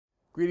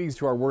Greetings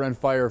to our Word on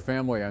Fire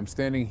family. I'm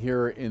standing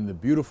here in the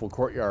beautiful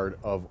courtyard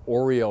of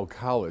Oriel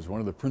College, one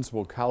of the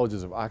principal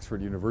colleges of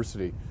Oxford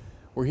University.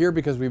 We're here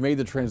because we made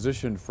the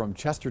transition from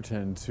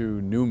Chesterton to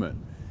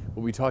Newman.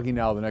 We'll be talking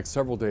now the next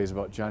several days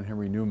about John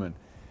Henry Newman.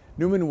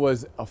 Newman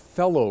was a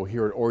fellow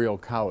here at Oriel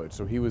College,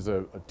 so he was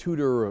a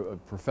tutor, a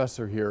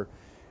professor here.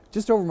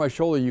 Just over my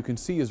shoulder you can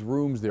see his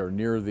rooms there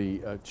near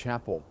the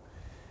chapel.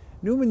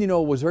 Newman,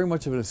 was very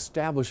much of an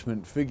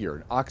establishment figure,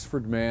 an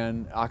Oxford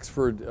man,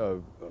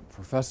 Oxford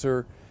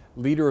professor,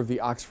 leader of the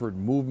Oxford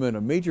movement,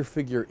 a major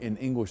figure in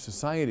English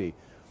society.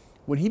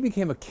 When he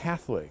became a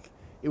Catholic,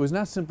 it was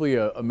not simply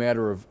a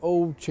matter of,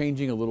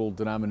 changing a little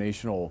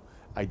denominational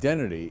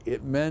identity.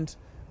 It meant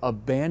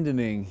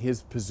abandoning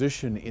his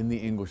position in the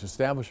English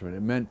establishment.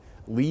 It meant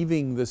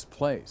leaving this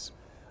place,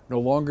 no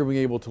longer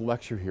being able to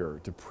lecture here,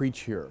 to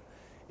preach here.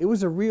 It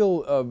was a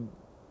real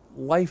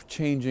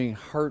life-changing,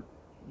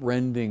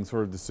 heart-rending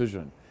sort of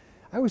decision.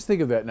 I always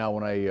think of that now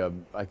when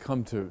I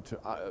come to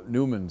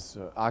Newman's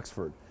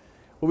Oxford.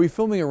 We'll be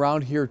filming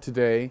around here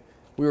today.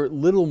 We were at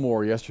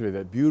Littlemore yesterday,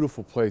 that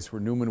beautiful place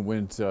where Newman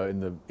went in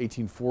the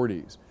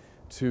 1840s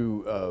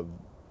to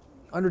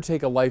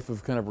undertake a life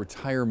of kind of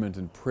retirement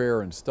and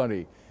prayer and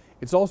study.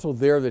 It's also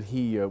there that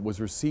he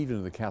was received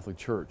into the Catholic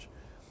Church.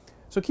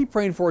 So keep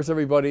praying for us,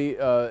 everybody,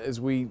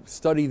 as we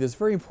study this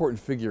very important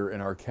figure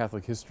in our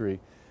Catholic history.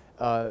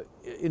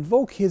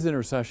 Invoke his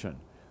intercession.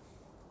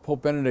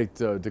 Pope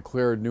Benedict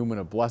declared Newman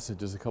a blessed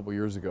just a couple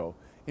years ago.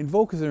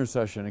 Invoke his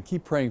intercession and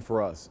keep praying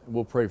for us, and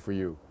we'll pray for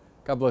you.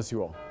 God bless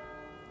you all.